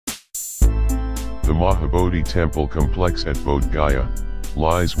The Mahabodhi temple complex at Bodh Gaya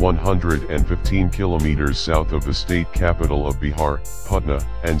lies 115 kilometers south of the state capital of Bihar, Patna,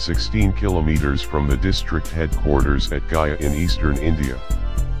 and 16 kilometers from the district headquarters at Gaya in eastern India.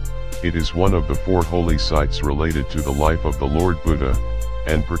 It is one of the 4 holy sites related to the life of the Lord Buddha,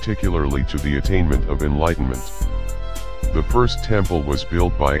 and particularly to the attainment of enlightenment. The first temple was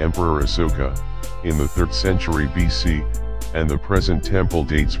built by Emperor Asoka in the 3rd century BC, and the present temple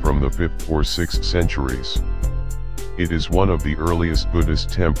dates from the 5th or 6th centuries. It is one of the earliest Buddhist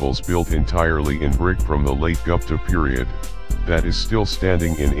temples built entirely in brick from the late Gupta period, that is still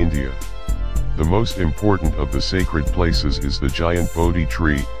standing in India. The most important of the sacred places is the giant Bodhi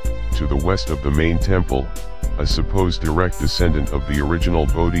tree, to the west of the main temple, a supposed direct descendant of the original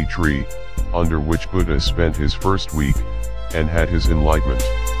Bodhi tree, under which Buddha spent his first week, and had his enlightenment.